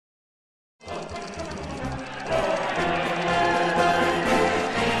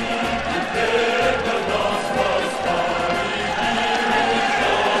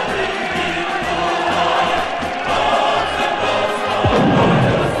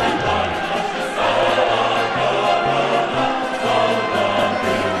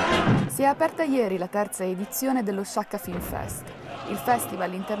aperta ieri la terza edizione dello Sciacca Film Fest, il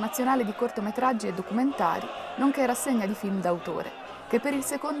festival internazionale di cortometraggi e documentari, nonché rassegna di film d'autore, che per il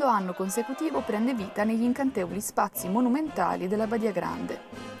secondo anno consecutivo prende vita negli incantevoli spazi monumentali della Badia Grande.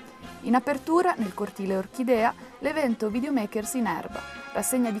 In apertura, nel cortile Orchidea, l'evento Videomakers in Erba,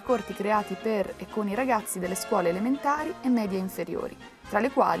 rassegna di corti creati per e con i ragazzi delle scuole elementari e medie inferiori, tra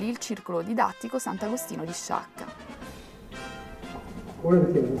le quali il circolo didattico Sant'Agostino di Sciacca.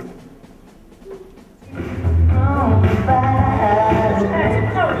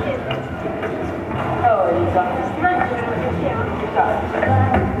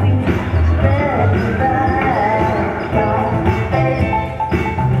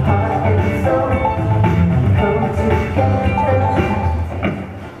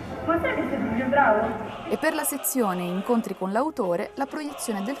 E per la sezione Incontri con l'autore, la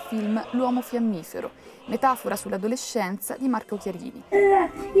proiezione del film L'uomo fiammifero, metafora sull'adolescenza di Marco Chiarini.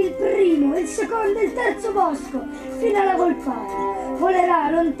 Il primo, il secondo e il terzo bosco, fino alla Volpata. Volerà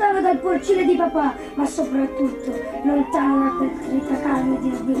lontano dal porcile di papà, ma soprattutto lontano dal perfetta calma di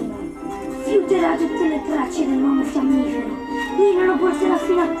Urbino. Fiuterà tutte le tracce dell'uomo fiammifero. Nino lo porterà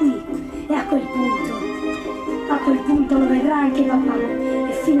fino a qui. E a quel punto lo vedrà anche papà.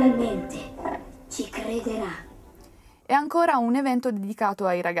 E finalmente ci crederà. E ancora un evento dedicato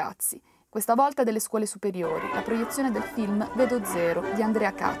ai ragazzi, questa volta delle scuole superiori, la proiezione del film Vedo Zero di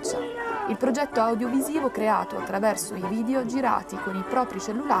Andrea Caccia, il progetto audiovisivo creato attraverso i video girati con i propri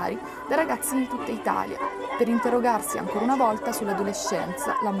cellulari da ragazzi di tutta Italia, per interrogarsi ancora una volta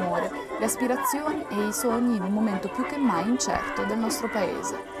sull'adolescenza, l'amore, le aspirazioni e i sogni in un momento più che mai incerto del nostro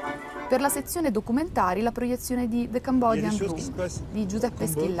paese. Per la sezione documentari la proiezione di The Cambodian Room di Giuseppe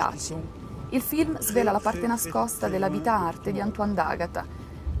Schillaci. Il film svela la parte nascosta della vita-arte di Antoine d'Agata,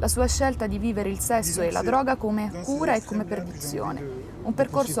 la sua scelta di vivere il sesso e la droga come cura e come perdizione, un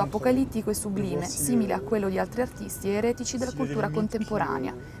percorso apocalittico e sublime, simile a quello di altri artisti eretici della cultura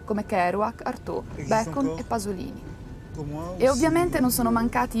contemporanea, come Kerouac, Artaud, Bacon e Pasolini. E ovviamente non sono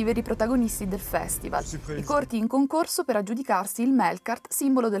mancati i veri protagonisti del festival, i corti in concorso per aggiudicarsi il Melkart,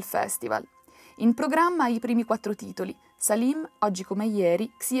 simbolo del festival. In programma i primi 4 titoli, Salim, Oggi come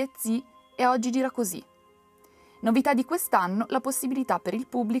ieri, Xi e Zi e Oggi gira così. Novità di quest'anno, la possibilità per il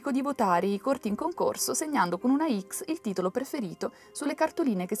pubblico di votare i corti in concorso segnando con una X il titolo preferito sulle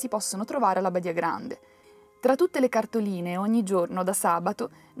cartoline che si possono trovare alla Badia Grande. Tra tutte le cartoline, ogni giorno da sabato,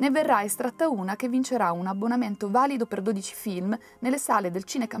 ne verrà estratta una che vincerà un abbonamento valido per 12 film nelle sale del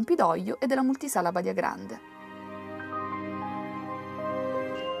Cine Campidoglio e della Multisala Badia Grande.